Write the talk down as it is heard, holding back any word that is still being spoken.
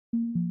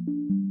Many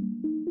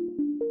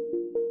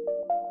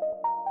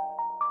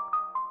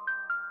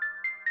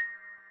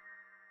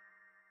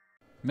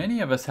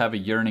of us have a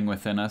yearning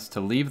within us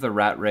to leave the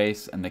rat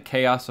race and the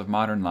chaos of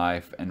modern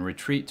life and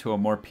retreat to a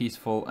more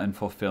peaceful and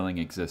fulfilling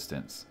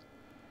existence.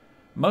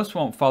 Most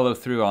won't follow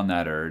through on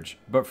that urge,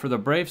 but for the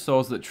brave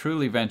souls that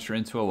truly venture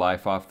into a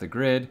life off the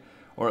grid,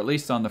 or at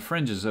least on the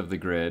fringes of the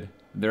grid,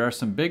 there are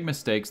some big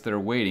mistakes that are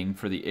waiting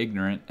for the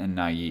ignorant and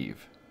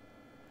naive.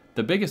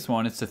 The biggest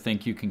one is to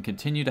think you can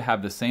continue to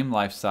have the same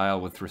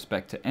lifestyle with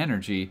respect to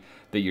energy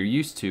that you're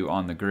used to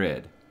on the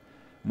grid.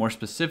 More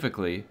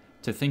specifically,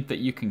 to think that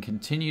you can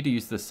continue to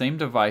use the same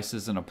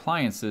devices and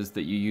appliances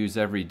that you use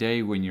every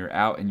day when you're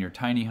out in your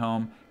tiny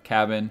home,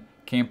 cabin,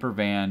 camper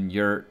van,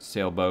 yurt,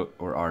 sailboat,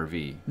 or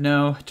RV.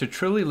 No, to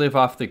truly live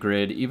off the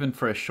grid, even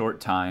for a short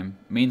time,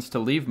 means to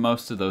leave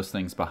most of those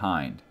things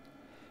behind.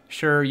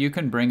 Sure, you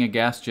can bring a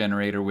gas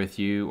generator with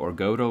you or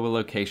go to a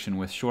location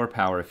with shore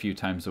power a few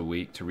times a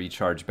week to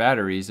recharge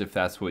batteries if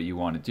that's what you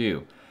want to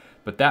do,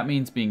 but that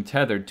means being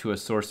tethered to a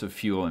source of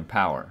fuel and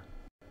power.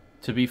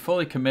 To be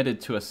fully committed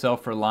to a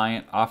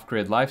self-reliant,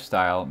 off-grid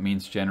lifestyle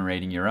means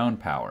generating your own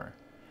power.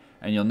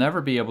 And you'll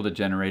never be able to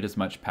generate as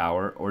much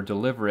power or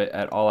deliver it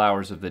at all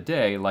hours of the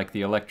day like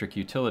the electric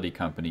utility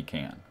company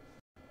can.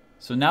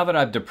 So now that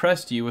I've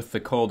depressed you with the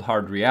cold,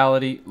 hard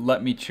reality,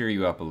 let me cheer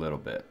you up a little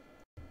bit.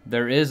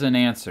 There is an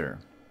answer.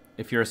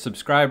 If you're a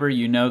subscriber,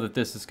 you know that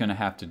this is going to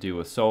have to do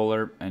with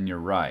solar, and you're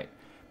right.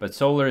 But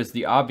solar is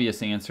the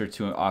obvious answer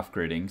to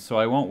off-gridding, so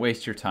I won't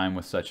waste your time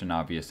with such an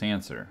obvious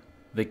answer.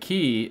 The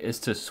key is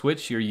to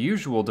switch your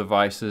usual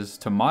devices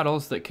to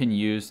models that can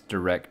use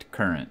direct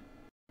current.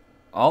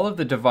 All of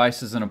the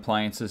devices and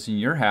appliances in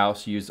your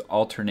house use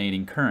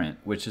alternating current,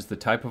 which is the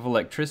type of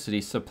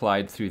electricity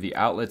supplied through the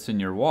outlets in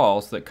your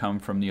walls that come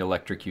from the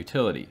electric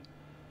utility.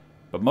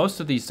 But most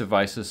of these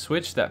devices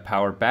switch that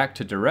power back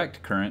to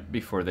direct current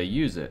before they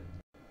use it.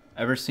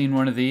 Ever seen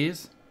one of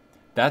these?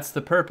 That's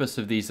the purpose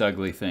of these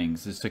ugly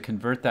things, is to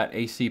convert that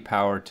AC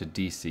power to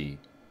DC.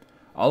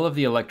 All of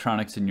the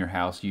electronics in your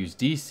house use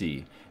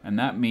DC, and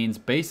that means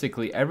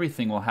basically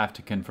everything will have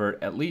to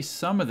convert at least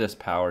some of this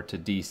power to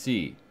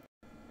DC.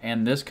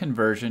 And this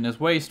conversion is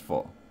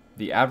wasteful.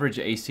 The average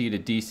AC to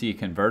DC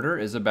converter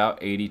is about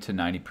 80 to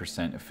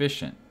 90%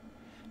 efficient.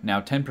 Now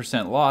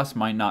 10% loss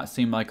might not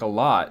seem like a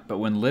lot, but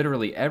when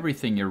literally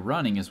everything you're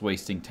running is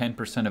wasting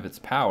 10% of its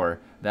power,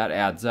 that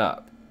adds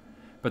up.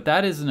 But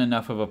that isn't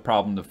enough of a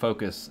problem to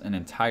focus an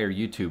entire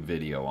YouTube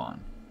video on.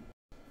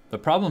 The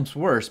problem's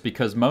worse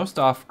because most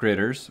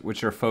off-gridders,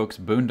 which are folks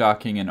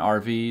boondocking in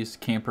RVs,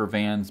 camper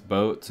vans,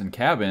 boats, and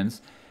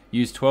cabins,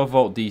 use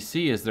 12-volt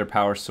DC as their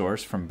power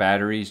source from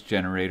batteries,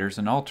 generators,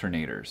 and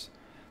alternators.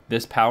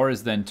 This power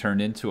is then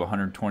turned into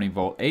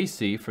 120-volt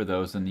AC for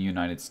those in the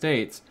United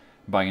States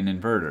by an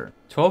inverter.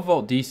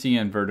 12-volt DC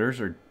inverters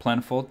are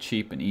plentiful,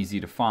 cheap, and easy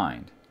to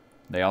find.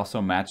 They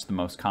also match the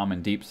most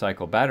common deep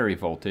cycle battery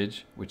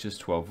voltage, which is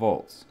 12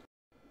 volts.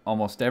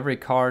 Almost every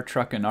car,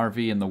 truck, and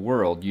RV in the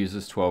world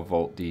uses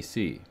 12-volt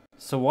DC.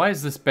 So why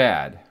is this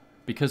bad?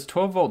 Because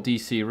 12-volt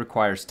DC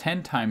requires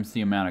 10 times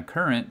the amount of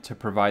current to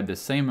provide the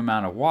same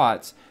amount of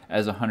watts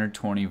as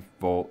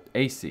 120-volt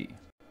AC.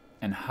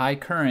 And high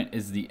current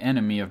is the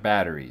enemy of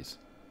batteries.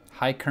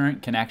 High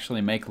current can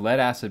actually make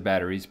lead-acid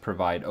batteries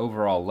provide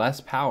overall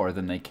less power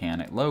than they can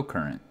at low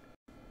current.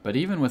 But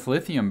even with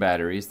lithium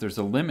batteries, there's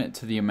a limit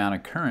to the amount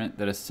of current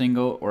that a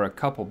single or a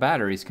couple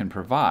batteries can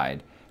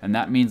provide, and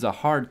that means a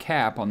hard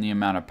cap on the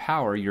amount of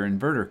power your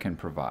inverter can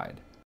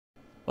provide.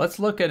 Let's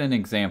look at an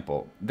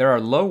example. There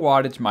are low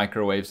wattage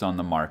microwaves on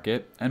the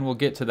market, and we'll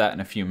get to that in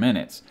a few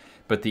minutes,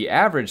 but the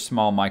average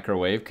small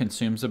microwave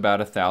consumes about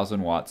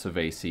 1,000 watts of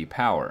AC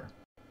power.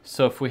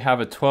 So if we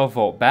have a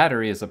 12-volt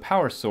battery as a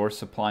power source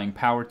supplying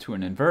power to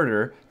an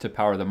inverter to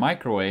power the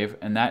microwave,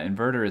 and that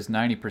inverter is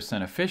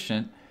 90%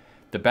 efficient,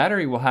 the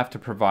battery will have to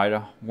provide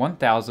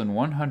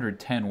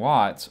 1,110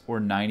 watts or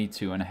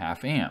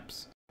 92.5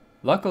 amps.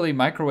 Luckily,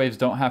 microwaves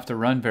don't have to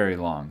run very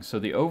long, so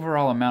the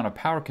overall amount of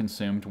power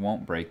consumed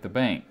won't break the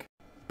bank.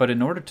 But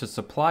in order to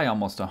supply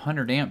almost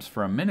 100 amps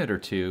for a minute or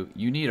two,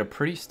 you need a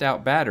pretty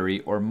stout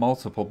battery or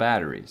multiple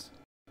batteries.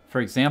 For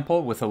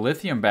example, with a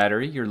lithium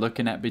battery, you're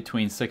looking at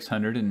between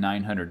 $600 and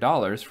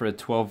 $900 for a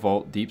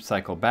 12-volt deep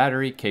cycle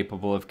battery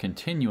capable of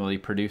continually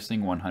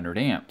producing 100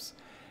 amps.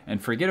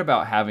 And forget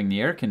about having the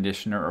air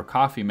conditioner or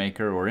coffee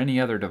maker or any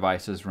other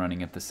devices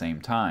running at the same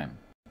time.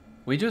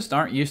 We just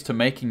aren't used to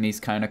making these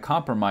kind of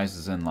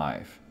compromises in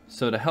life.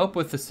 So to help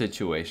with the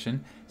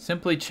situation,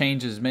 simply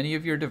change as many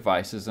of your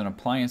devices and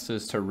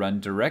appliances to run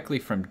directly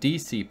from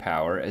DC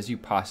power as you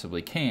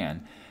possibly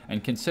can,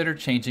 and consider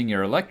changing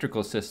your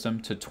electrical system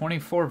to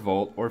 24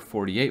 volt or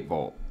 48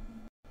 volt.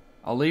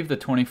 I'll leave the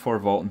 24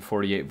 volt and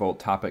 48 volt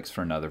topics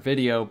for another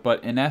video,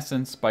 but in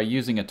essence, by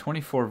using a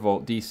 24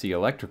 volt DC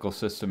electrical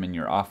system in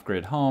your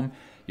off-grid home,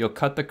 you'll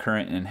cut the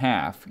current in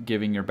half,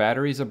 giving your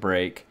batteries a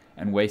break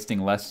and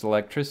wasting less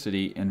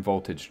electricity in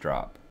voltage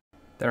drop.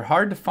 They're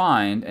hard to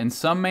find, and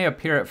some may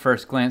appear at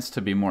first glance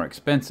to be more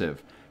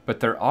expensive,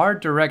 but there are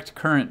direct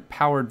current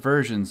powered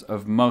versions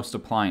of most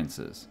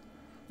appliances.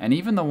 And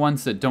even the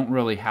ones that don't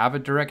really have a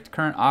direct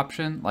current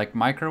option, like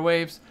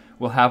microwaves,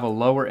 will have a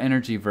lower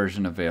energy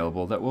version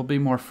available that will be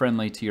more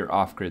friendly to your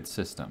off-grid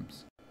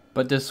systems.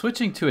 But does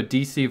switching to a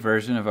DC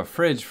version of a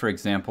fridge, for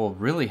example,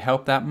 really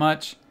help that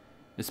much?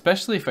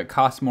 Especially if it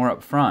costs more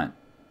up front.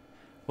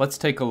 Let's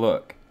take a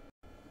look.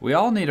 We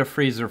all need a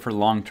freezer for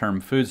long-term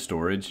food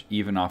storage,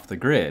 even off the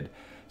grid.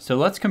 So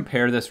let's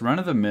compare this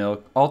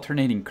run-of-the-mill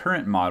alternating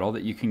current model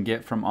that you can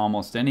get from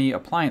almost any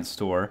appliance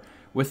store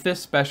with this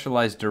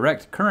specialized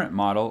direct current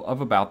model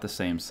of about the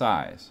same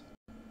size.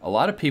 A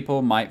lot of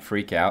people might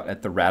freak out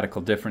at the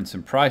radical difference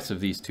in price of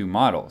these two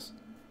models,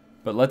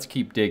 but let's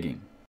keep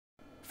digging.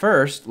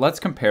 First, let's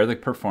compare the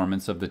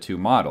performance of the two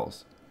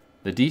models.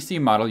 The DC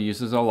model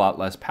uses a lot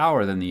less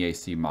power than the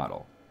AC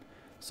model.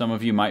 Some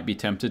of you might be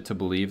tempted to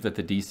believe that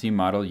the DC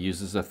model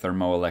uses a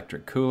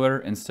thermoelectric cooler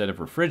instead of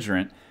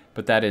refrigerant,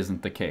 but that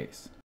isn't the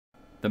case.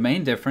 The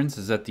main difference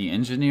is that the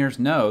engineers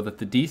know that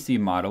the DC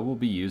model will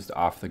be used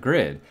off the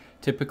grid,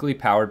 typically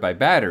powered by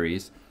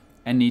batteries,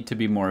 and need to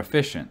be more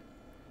efficient.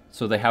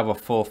 So they have a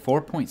full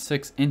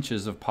 4.6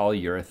 inches of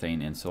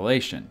polyurethane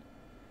insulation.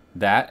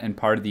 That and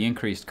part of the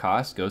increased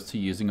cost goes to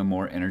using a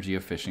more energy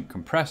efficient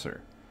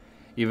compressor.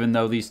 Even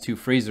though these two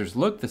freezers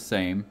look the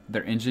same,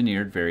 they're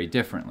engineered very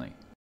differently.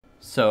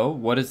 So,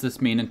 what does this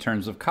mean in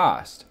terms of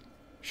cost?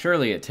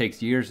 Surely it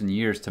takes years and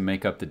years to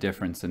make up the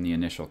difference in the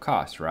initial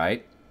cost,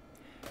 right?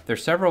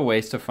 There's several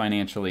ways to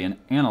financially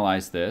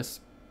analyze this,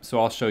 so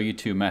I'll show you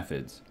two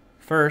methods.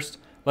 First,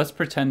 let's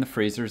pretend the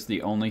freezer is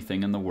the only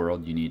thing in the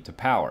world you need to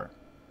power.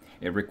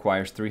 It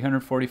requires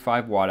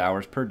 345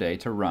 watt-hours per day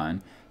to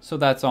run, so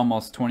that's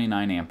almost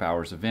 29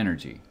 amp-hours of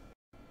energy.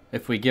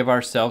 If we give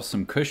ourselves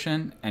some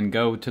cushion and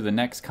go to the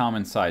next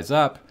common size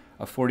up,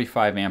 a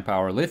 45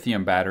 amp-hour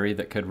lithium battery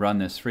that could run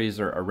this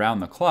freezer around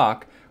the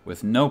clock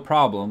with no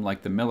problem,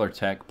 like the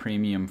MillerTech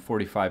premium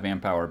 45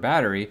 amp-hour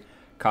battery,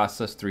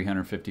 costs us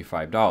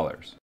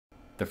 $355.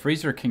 The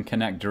freezer can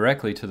connect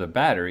directly to the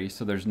battery,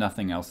 so there's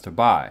nothing else to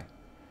buy.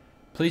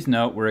 Please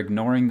note we're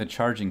ignoring the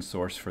charging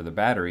source for the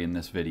battery in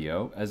this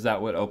video, as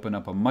that would open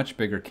up a much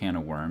bigger can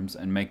of worms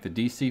and make the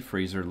DC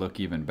freezer look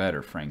even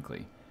better,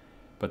 frankly.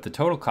 But the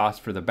total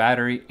cost for the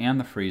battery and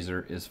the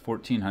freezer is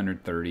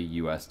 $1,430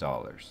 US.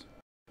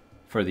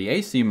 For the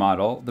AC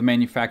model, the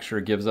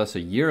manufacturer gives us a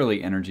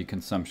yearly energy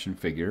consumption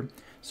figure,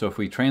 so if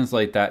we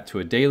translate that to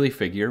a daily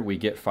figure, we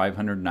get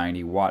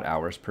 590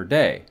 watt-hours per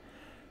day.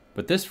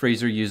 But this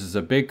freezer uses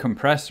a big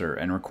compressor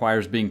and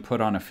requires being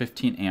put on a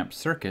 15 amp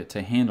circuit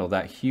to handle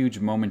that huge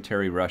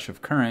momentary rush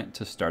of current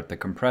to start the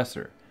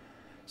compressor.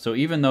 So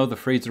even though the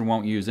freezer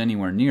won't use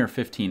anywhere near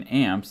 15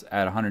 amps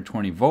at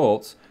 120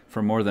 volts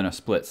for more than a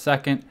split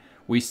second,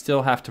 we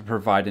still have to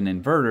provide an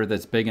inverter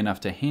that's big enough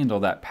to handle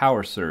that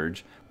power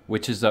surge,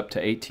 which is up to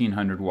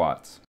 1800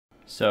 watts.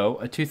 So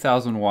a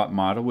 2000 watt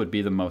model would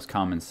be the most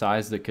common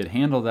size that could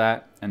handle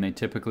that, and they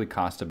typically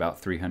cost about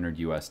 $300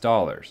 US.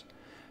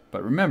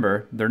 But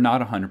remember, they're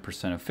not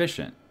 100%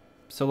 efficient.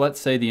 So let's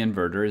say the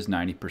inverter is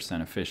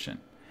 90% efficient.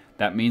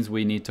 That means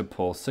we need to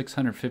pull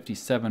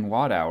 657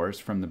 watt-hours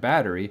from the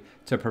battery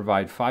to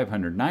provide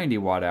 590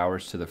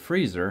 watt-hours to the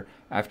freezer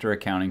after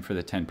accounting for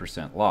the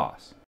 10%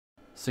 loss.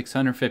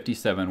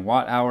 657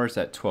 watt-hours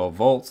at 12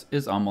 volts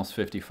is almost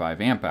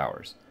 55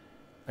 amp-hours.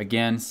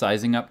 Again,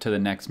 sizing up to the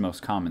next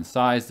most common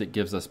size that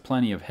gives us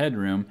plenty of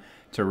headroom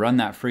to run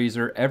that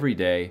freezer every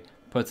day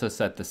puts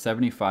us at the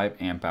 75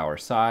 amp-hour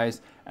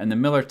size, and the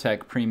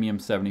MillerTech Premium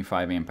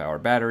 75 amp-hour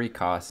battery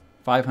costs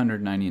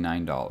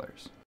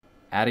 $599.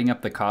 Adding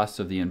up the cost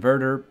of the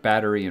inverter,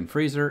 battery, and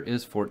freezer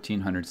is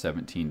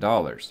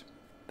 $1,417.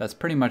 That's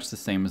pretty much the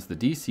same as the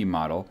DC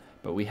model,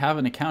 but we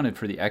haven't accounted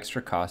for the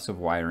extra cost of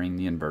wiring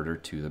the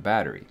inverter to the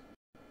battery.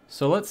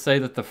 So let's say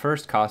that the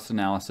first cost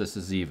analysis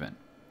is even.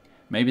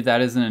 Maybe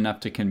that isn't enough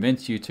to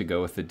convince you to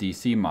go with the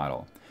DC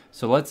model,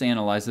 so let's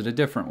analyze it a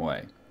different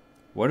way.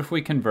 What if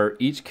we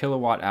convert each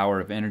kilowatt hour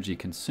of energy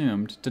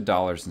consumed to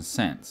dollars and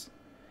cents?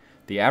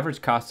 The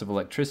average cost of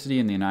electricity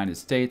in the United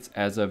States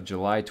as of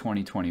July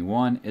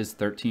 2021 is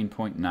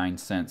 13.9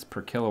 cents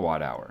per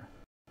kilowatt hour.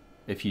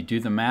 If you do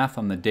the math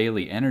on the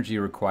daily energy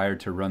required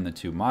to run the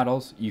two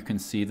models, you can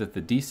see that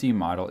the DC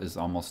model is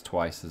almost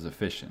twice as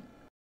efficient.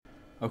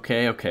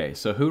 Okay,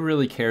 so who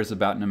really cares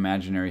about an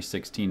imaginary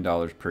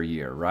 $16 per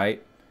year,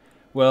 right?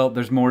 Well,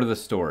 there's more to the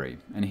story,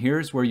 and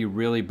here's where you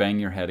really bang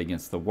your head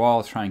against the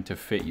wall trying to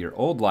fit your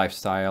old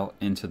lifestyle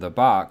into the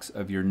box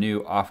of your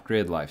new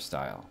off-grid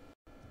lifestyle.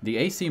 The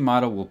AC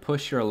model will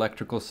push your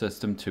electrical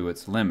system to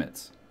its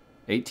limits.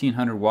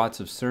 1800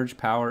 watts of surge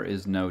power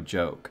is no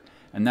joke,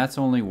 and that's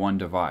only one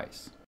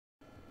device.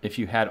 If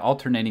you had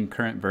alternating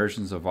current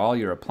versions of all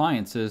your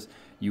appliances,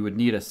 you would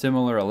need a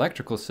similar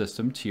electrical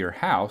system to your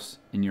house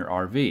in your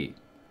RV,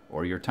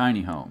 or your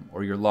tiny home,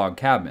 or your log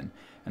cabin,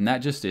 and that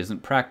just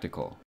isn't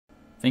practical.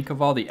 Think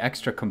of all the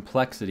extra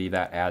complexity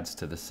that adds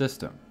to the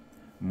system.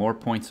 More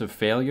points of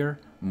failure,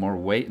 more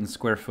weight and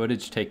square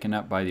footage taken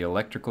up by the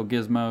electrical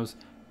gizmos,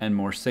 and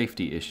more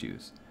safety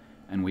issues.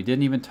 And we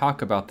didn't even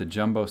talk about the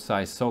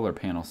jumbo-sized solar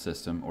panel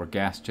system or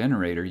gas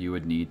generator you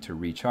would need to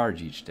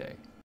recharge each day.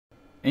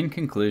 In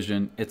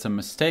conclusion, it's a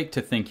mistake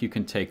to think you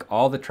can take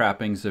all the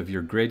trappings of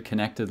your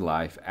grid-connected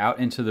life out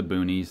into the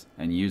boonies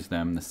and use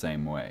them the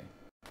same way.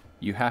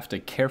 You have to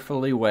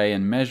carefully weigh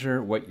and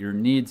measure what your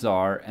needs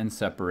are and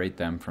separate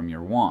them from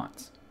your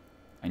wants.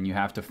 And you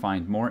have to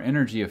find more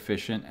energy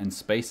efficient and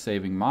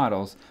space-saving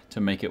models to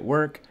make it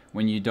work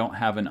when you don't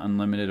have an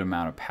unlimited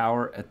amount of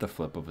power at the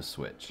flip of a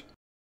switch.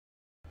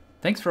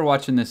 Thanks for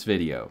watching this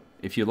video.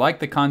 If you like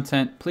the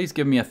content, please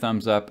give me a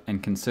thumbs up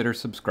and consider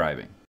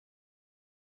subscribing.